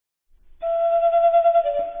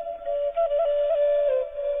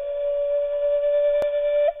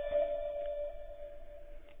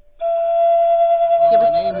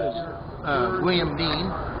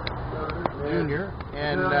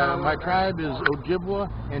My tribe is Ojibwa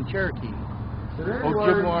and Cherokee.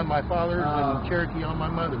 Ojibwa on my father's and Cherokee on my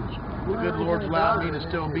mother's. The good Lord's allowed me to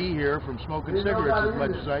still be here from smoking cigarettes as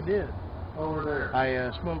much as I did. I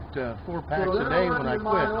smoked 4 packs a day when I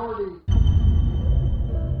quit.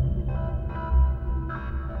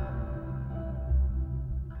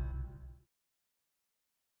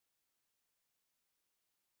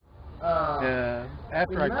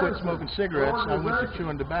 After I quit smoking cigarettes, I went to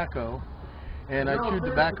chewing tobacco, and I chewed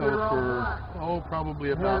tobacco for,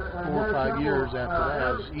 probably about 4 or 5 years after that.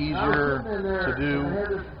 It was easier to do,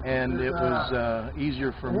 and it was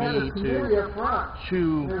easier for me to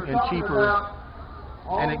chew and cheaper,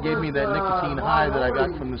 and it gave me that nicotine high that I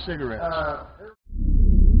got from the cigarettes.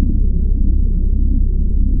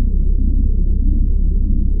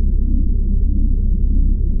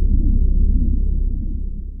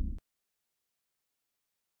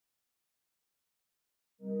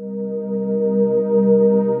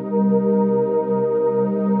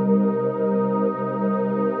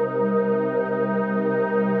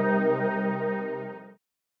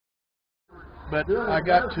 But I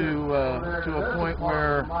got to a point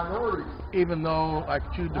where, even though I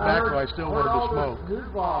chewed tobacco, I still wanted to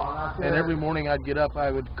smoke. And every morning I'd get up,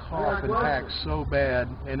 I would cough and hack so bad,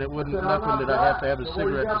 and it wasn't nothing that I'd have to have a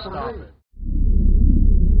cigarette to stop it.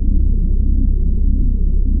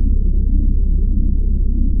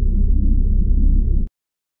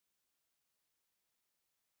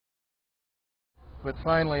 But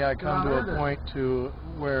finally I come to a point to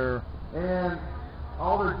where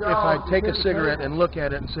if I take a cigarette and look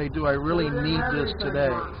at it and say, do I really need this today?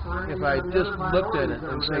 If I just looked at it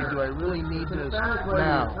and say, do I really need this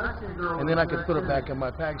now? And then I could put it back in my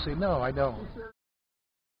pack and say, no, I don't.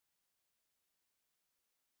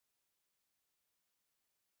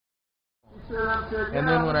 And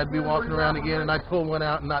then when I'd be walking around again and I'd pull one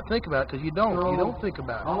out and not think about it, because you don't think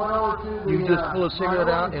about it. You just pull a cigarette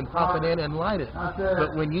out and pop it in and light it.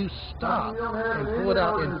 But when you stop and pull it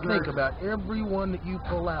out and think about every one that you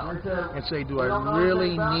pull out and say, do I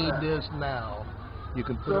really need this now? You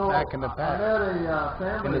can put it back in the pack.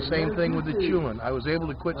 And the same thing with the chewing. I was able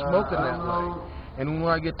to quit smoking that way. And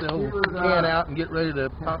when I get the whole can out and get ready to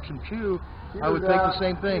pop some chew, I would think the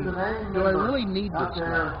same thing. Do I really need this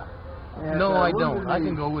now? No, I don't. I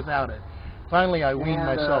can go without it. Finally, I weaned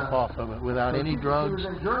myself off of it without any drugs,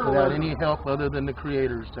 without any help other than the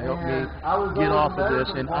creators to help me get off of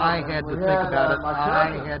this. And I had to think about it.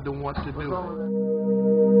 I had to want to do it.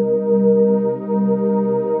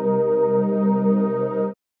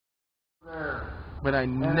 But I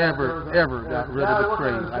never, ever got rid of the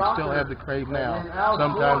crave. I still have the crave now.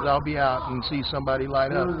 Sometimes I'll be out and see somebody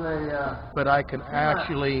light up. But I can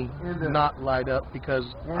actually not light up because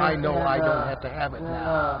I know I don't have to have it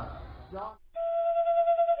now.